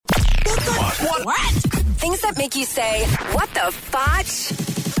What? Things that make you say, what the fotch?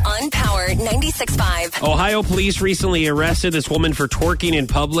 On Power 96.5. Ohio police recently arrested this woman for twerking in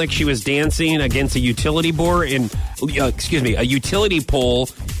public. She was dancing against a utility a utility pole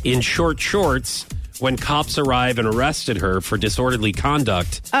in short shorts when cops arrived and arrested her for disorderly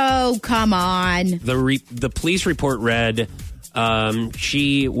conduct. Oh, come on. The police report read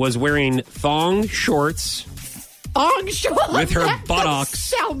she was wearing thong shorts. Thong shorts? With her That buttocks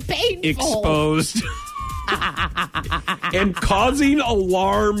sound painful. Exposed. And causing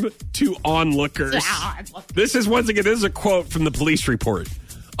alarm to onlookers. This is a quote from the police report.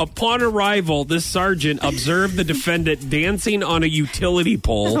 Upon arrival, this sergeant observed the defendant dancing on a utility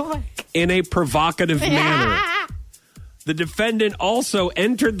pole in a provocative manner. The defendant also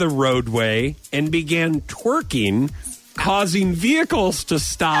entered the roadway and began twerking, causing vehicles to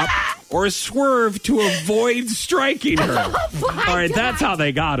stop or swerve to avoid striking her. All right, that's how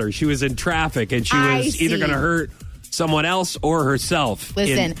they got her. She was in traffic, and she was either going to hurt someone else or herself.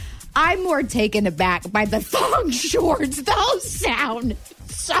 Listen, I'm more taken aback by the thong shorts. Those sound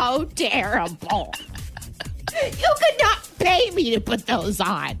so terrible. You could not pay me to put those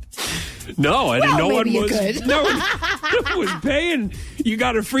on. No, and no one was. Could. No one was paying. You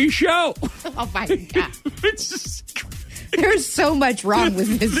got a free show. Oh my God! It's just. There's so much wrong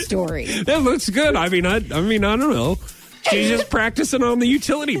with this story. That looks good. I mean, I don't know. She's just practicing on the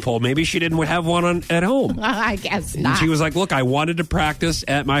utility pole. Maybe she didn't have one at home. I guess not. And she was like, look, I wanted to practice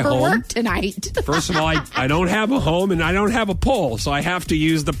at my home. work tonight. First of all, I don't have a home and I don't have a pole, so I have to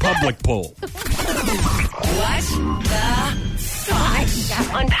use the public pole. What the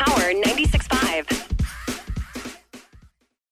fotch? On Power 96.5.